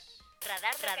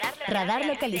Radar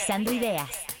localizando ideas.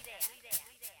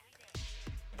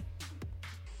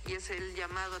 Y es el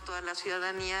llamado a toda la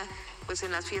ciudadanía, pues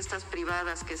en las fiestas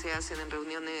privadas que se hacen, en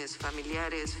reuniones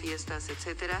familiares, fiestas,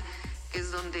 etcétera, que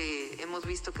es donde hemos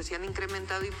visto que se han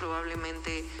incrementado y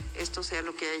probablemente esto sea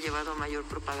lo que haya llevado a mayor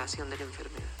propagación de la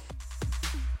enfermedad.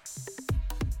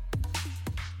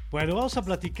 Bueno, vamos a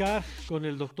platicar con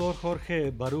el doctor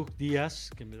Jorge Baruch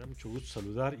Díaz, que me da mucho gusto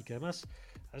saludar y que además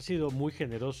ha sido muy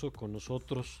generoso con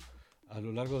nosotros a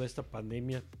lo largo de esta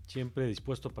pandemia, siempre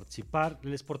dispuesto a participar.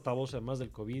 Él es portavoz, además del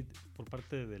COVID, por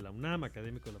parte de la UNAM,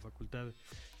 académico de la Facultad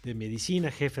de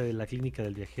Medicina, jefe de la Clínica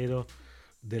del Viajero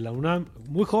de la UNAM.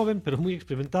 Muy joven, pero muy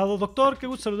experimentado. Doctor, qué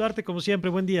gusto saludarte, como siempre.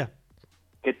 Buen día.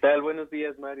 ¿Qué tal? Buenos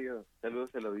días, Mario.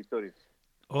 Saludos al auditorio.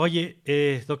 Oye,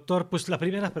 doctor, pues la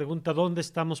primera pregunta, ¿dónde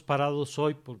estamos parados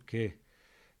hoy? Porque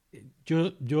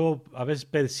yo a veces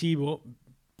percibo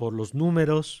por los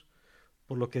números,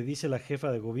 por lo que dice la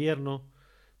jefa de gobierno,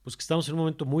 pues que estamos en un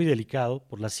momento muy delicado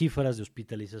por las cifras de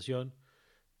hospitalización,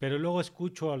 pero luego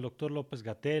escucho al doctor López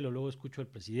Gatell, o luego escucho al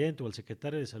presidente o al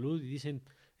secretario de salud y dicen,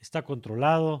 está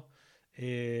controlado,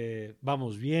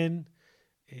 vamos bien,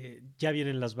 ya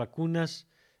vienen las vacunas,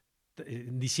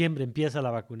 en diciembre empieza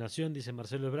la vacunación, dice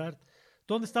Marcelo Ebrard.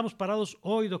 ¿Dónde estamos parados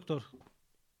hoy, doctor?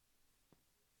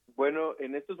 Bueno,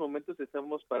 en estos momentos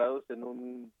estamos parados en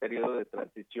un periodo de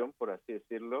transición, por así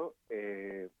decirlo.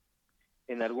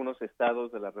 En algunos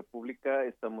estados de la República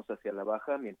estamos hacia la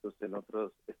baja, mientras en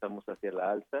otros estamos hacia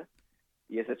la alza.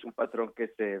 Y ese es un patrón que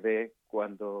se ve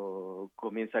cuando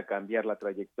comienza a cambiar la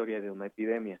trayectoria de una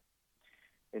epidemia.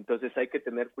 Entonces hay que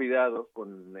tener cuidado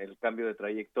con el cambio de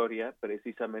trayectoria,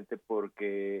 precisamente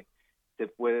porque se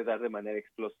puede dar de manera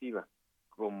explosiva,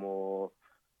 como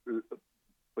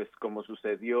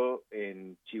sucedió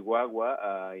en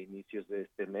Chihuahua a inicios de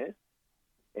este mes,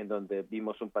 en donde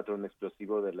vimos un patrón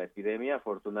explosivo de la epidemia.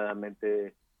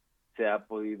 Afortunadamente se ha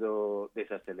podido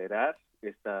desacelerar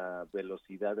esta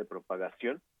velocidad de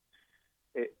propagación,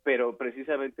 pero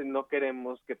precisamente no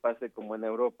queremos que pase como en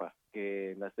Europa,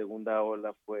 que en la segunda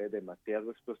ola fue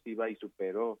demasiado explosiva y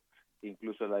superó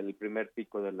incluso el primer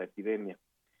pico de la epidemia.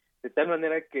 De tal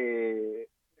manera que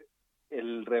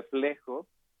el reflejo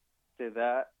se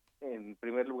da en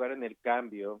primer lugar en el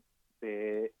cambio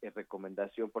de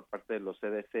recomendación por parte de los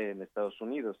CDC en Estados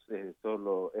Unidos. Esto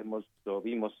lo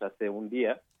vimos hace un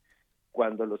día,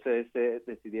 cuando los CDC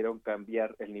decidieron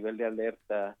cambiar el nivel de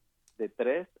alerta de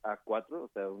 3 a 4, o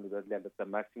sea, un nivel de alerta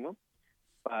máximo,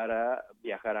 para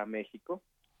viajar a México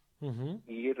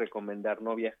y recomendar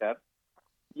no viajar.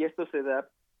 Y esto se da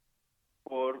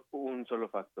por un solo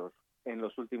factor. En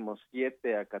los últimos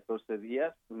 7 a 14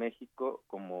 días, México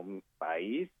como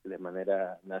país, de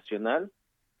manera nacional,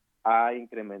 ha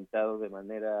incrementado de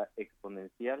manera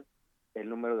exponencial el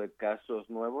número de casos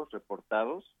nuevos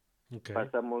reportados. Okay.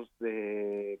 Pasamos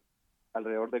de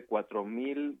alrededor de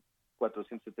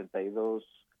 4.472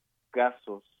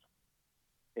 casos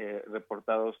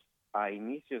reportados a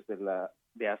inicios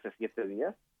de hace 7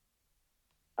 días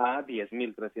a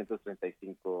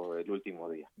 10.335 el último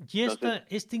día. Y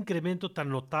este incremento tan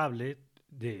notable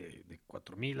de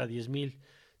 4.000 a 10.000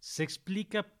 se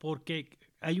explica porque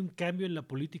hay un cambio en la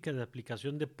política de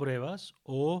aplicación de pruebas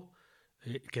o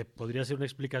que podría ser una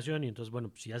explicación y entonces, bueno,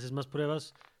 pues si haces más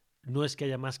pruebas, no es que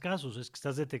haya más casos, es que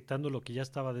estás detectando lo que ya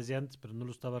estaba desde antes, pero no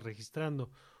lo estabas registrando,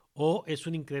 o es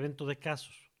un incremento de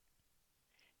casos.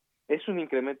 Es un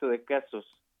incremento de casos.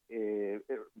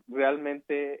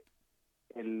 Realmente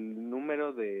el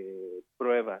número de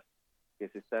pruebas que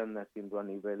se están haciendo a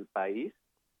nivel país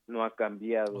no ha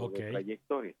cambiado de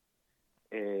trayectoria.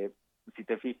 Si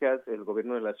te fijas, el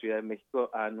gobierno de la Ciudad de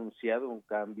México ha anunciado un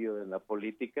cambio en la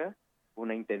política,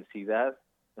 una intensidad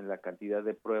en la cantidad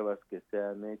de pruebas que se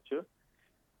han hecho.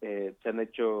 Se han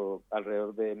hecho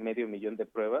alrededor de 500,000 de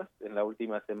pruebas en la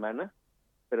última semana,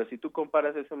 pero si tú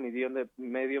comparas ese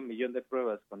medio millón de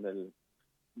pruebas con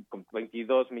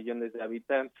 22 millones de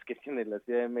habitantes que tiene la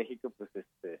Ciudad de México, pues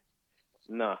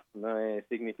no es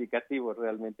significativo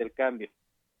realmente el cambio.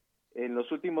 En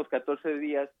los últimos 14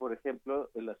 días, por ejemplo,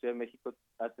 la Ciudad de México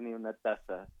ha tenido una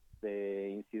tasa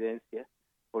de incidencia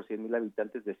por 100,000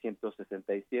 habitantes de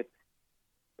 167,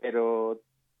 pero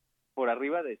por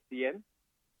arriba de 100,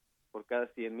 por cada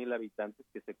 100,000 habitantes,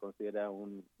 que se considera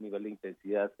un nivel de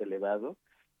intensidad elevado,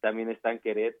 también están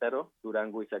Querétaro,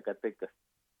 Durango y Zacatecas.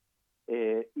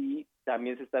 Y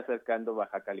también se está acercando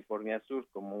Baja California Sur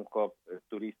como un hub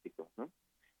turístico, ¿no?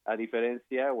 A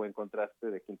diferencia o en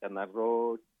contraste de Quintana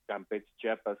Roo, Campeche,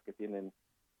 Chiapas, que tienen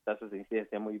tasas de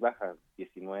incidencia muy bajas,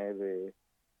 19,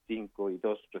 5 y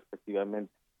 2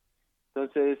 respectivamente.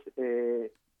 Entonces,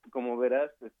 como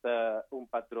verás, está un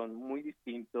patrón muy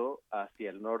distinto hacia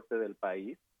el norte del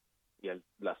país y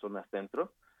la zona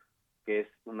centro, que es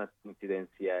una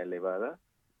incidencia elevada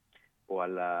o a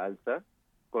la alta,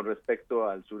 con respecto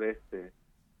al sureste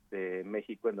de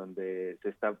México, en donde se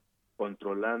está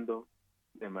controlando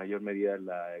de mayor medida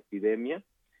la epidemia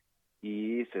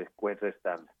y se encuentra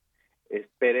estable.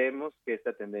 Esperemos que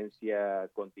esta tendencia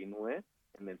continúe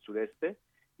en el sureste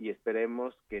y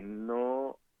esperemos que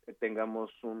no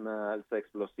tengamos una alza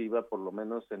explosiva, por lo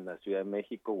menos en la Ciudad de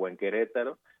México o en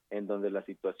Querétaro, en donde la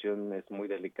situación es muy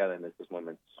delicada en estos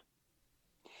momentos.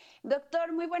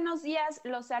 Doctor, muy buenos días.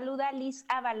 Los saluda Liz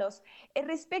Ábalos.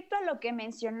 Respecto a lo que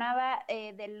mencionaba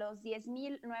de los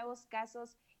 10,000 nuevos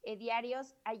casos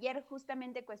diarios, ayer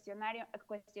justamente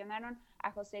cuestionaron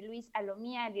a José Luis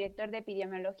Alomía, el director de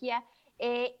epidemiología,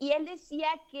 y él decía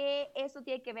que eso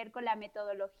tiene que ver con la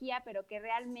metodología, pero que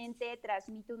realmente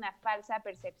transmite una falsa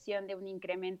percepción de un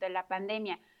incremento en la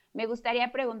pandemia. Me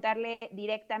gustaría preguntarle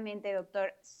directamente,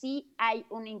 doctor, si hay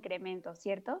un incremento,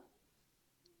 ¿cierto?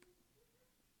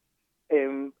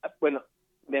 Bueno,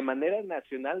 de manera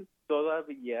nacional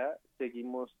todavía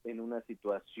seguimos en una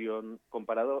situación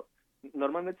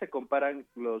normalmente se comparan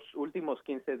los últimos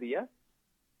 15 días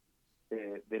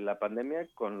de la pandemia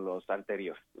con los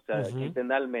anteriores, o sea,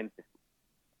 quincenalmente.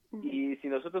 Y si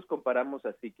nosotros comparamos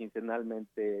así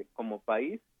quincenalmente como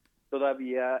país,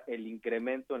 todavía el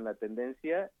incremento en la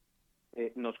tendencia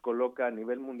nos coloca a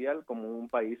nivel mundial como un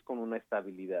país con una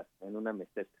estabilidad, en una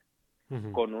meseta,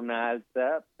 con una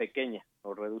alza pequeña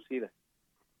o reducida.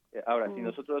 Ahora, si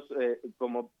nosotros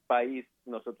como país,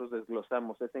 nosotros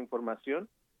desglosamos esa información,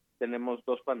 tenemos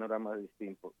dos panoramas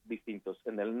distintos.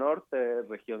 En el norte,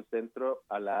 región centro,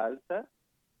 a la alza,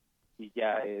 y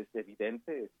ya es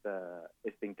evidente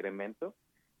este incremento,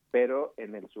 pero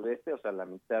en el sureste, o sea, la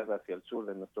mitad hacia el sur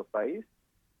de nuestro país,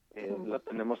 lo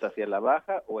tenemos hacia la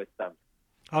baja o estable.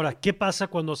 Ahora, ¿qué pasa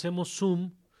cuando hacemos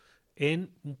zoom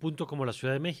en un punto como la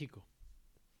Ciudad de México?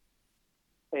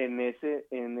 En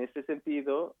ese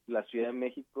sentido, la Ciudad de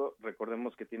México,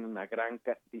 recordemos que tiene una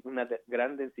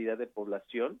gran densidad de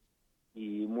población,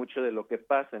 y mucho de lo que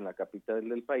pasa en la capital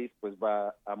del país pues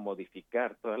va a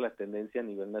modificar toda la tendencia a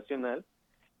nivel nacional,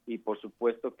 y por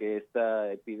supuesto que esta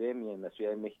epidemia en la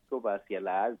Ciudad de México va hacia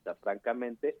la alta,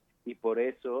 francamente, y por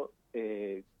eso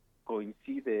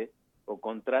coincide o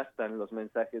contrastan los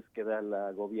mensajes que da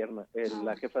la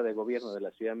jefa de gobierno de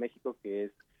la Ciudad de México, que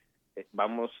es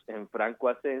vamos en franco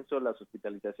ascenso, las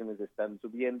hospitalizaciones están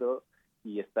subiendo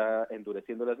y está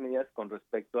endureciendo las medidas, con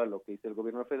respecto a lo que dice el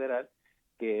gobierno federal,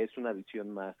 que es una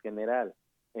visión más general,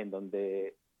 en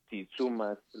donde si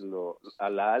sumas a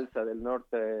la alza del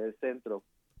norte del centro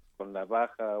con la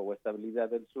baja o estabilidad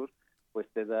del sur, pues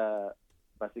te da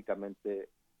básicamente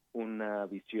una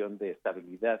visión de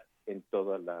estabilidad en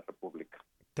toda la República.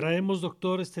 Traemos,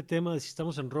 doctor, este tema de si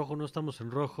estamos en rojo o no estamos en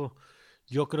rojo.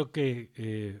 Yo creo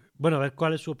que, bueno, a ver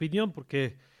cuál es su opinión,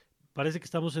 porque parece que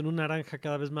estamos en un naranja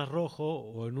cada vez más rojo,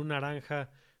 o en un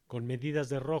naranja con medidas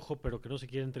de rojo, pero que no se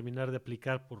quieren terminar de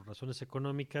aplicar por razones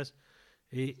económicas.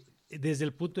 Desde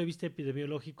el punto de vista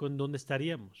epidemiológico, ¿en dónde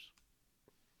estaríamos?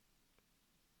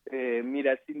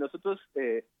 Mira, si nosotros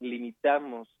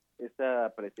limitamos esa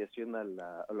apreciación a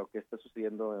lo que está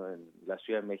sucediendo en la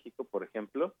Ciudad de México, por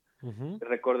ejemplo,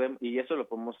 recordemos, y eso lo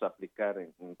podemos aplicar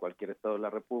en cualquier estado de la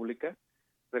República,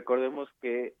 recordemos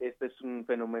que este es un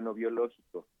fenómeno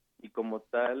biológico, y como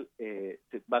tal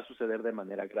va a suceder de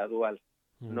manera gradual,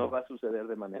 no va a suceder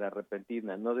de manera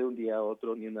repentina, no de un día a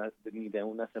otro, ni de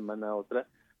una semana a otra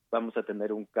vamos a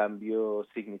tener un cambio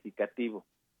significativo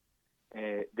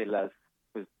de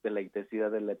la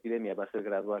intensidad de la epidemia, va a ser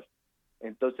gradual.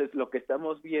 Entonces, lo que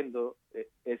estamos viendo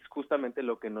es justamente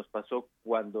lo que nos pasó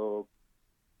cuando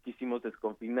quisimos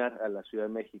desconfinar a la Ciudad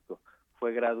de México.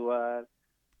 Fue gradual,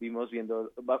 fuimos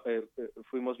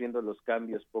viendo los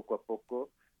cambios poco a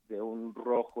poco, de un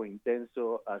rojo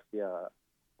intenso hacia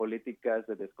políticas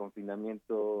de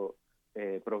desconfinamiento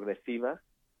progresivas,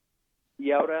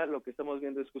 y ahora lo que estamos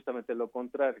viendo es justamente lo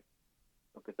contrario.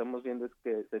 Lo que estamos viendo es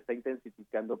que se está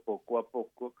intensificando poco a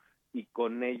poco, y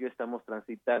con ello estamos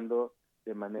transitando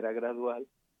de manera gradual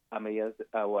a medidas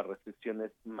o a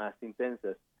restricciones más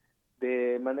intensas.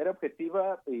 De manera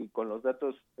objetiva y con los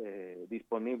datos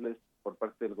disponibles por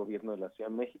parte del gobierno de la Ciudad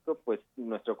de México, pues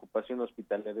nuestra ocupación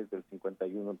hospitalaria es del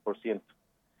 51%.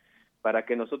 Para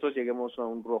que nosotros lleguemos a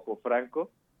un rojo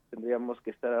franco, tendríamos que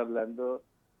estar hablando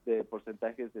de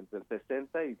porcentajes de entre el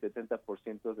 60 y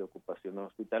 70% de ocupación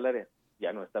hospitalaria.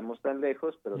 Ya no estamos tan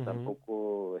lejos, pero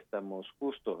tampoco estamos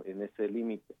justo en ese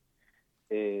límite.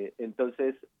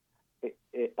 Entonces,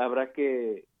 habrá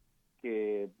que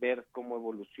que ver cómo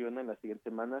evoluciona en las siguientes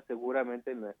semanas.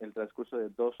 Seguramente en el transcurso de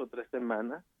 2 o 3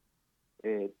 semanas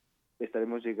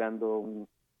estaremos llegando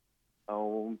a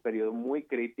un periodo muy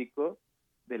crítico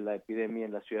de la epidemia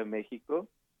en la Ciudad de México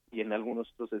y en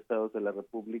algunos otros estados de la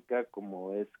República,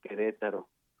 como es Querétaro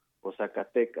o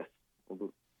Zacatecas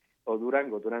o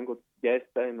Durango. Durango ya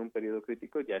está en un periodo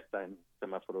crítico, ya está en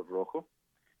semáforo rojo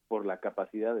por la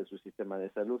capacidad de su sistema de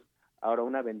salud. Ahora,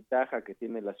 una ventaja que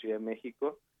tiene la Ciudad de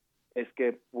México es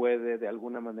que puede de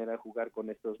alguna manera jugar con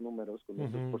estos números, con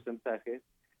estos porcentajes,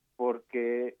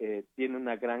 porque tiene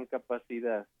una gran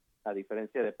capacidad, a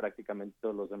diferencia de prácticamente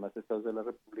todos los demás estados de la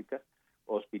República,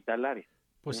 hospitalaria.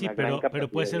 Pues sí, pero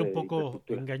puede ser un poco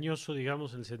engañoso,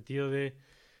 digamos, en el sentido de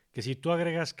que si tú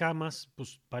agregas camas,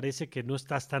 pues parece que no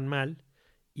estás tan mal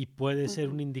y puede ser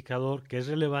un indicador que es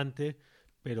relevante,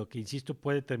 pero que, insisto,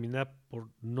 puede terminar por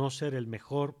no ser el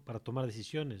mejor para tomar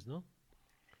decisiones, ¿no?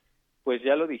 Pues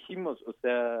ya lo dijimos, o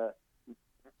sea,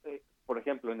 por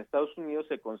ejemplo, en Estados Unidos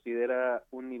se considera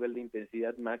un nivel de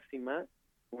intensidad máxima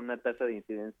una tasa de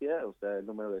incidencia, o sea, el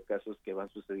número de casos que van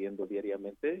sucediendo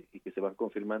diariamente y que se van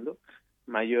confirmando,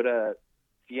 mayor a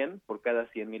 100 por cada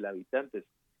 100,000 habitantes.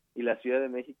 Y la Ciudad de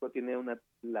México tiene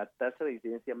la tasa de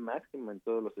incidencia máxima en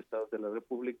todos los estados de la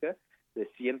República de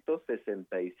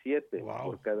 167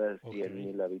 por cada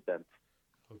 100,000 habitantes.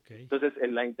 Entonces,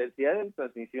 la intensidad de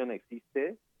transmisión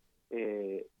existe,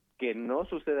 que no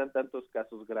sucedan tantos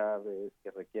casos graves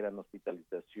que requieran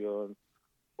hospitalización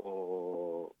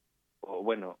o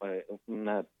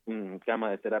una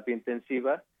cama de terapia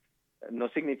intensiva, no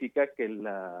significa que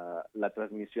la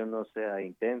transmisión no sea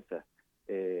intensa.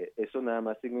 Eso nada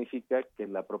más significa que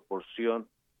la proporción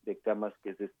de camas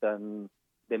que se están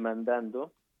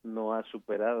demandando no ha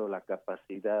superado la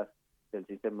capacidad del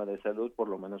sistema de salud, por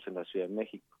lo menos en la Ciudad de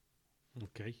México.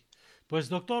 Ok. Pues,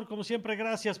 doctor, como siempre,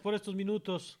 gracias por estos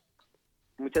minutos.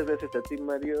 Muchas gracias a ti,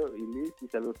 Mario y Liz, y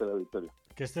saludos al auditorio.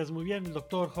 Que estés muy bien. El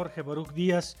doctor Jorge Baruch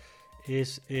Díaz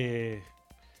es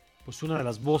pues una de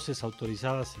las voces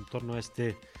autorizadas en torno a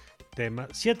este tema.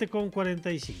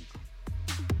 7:45.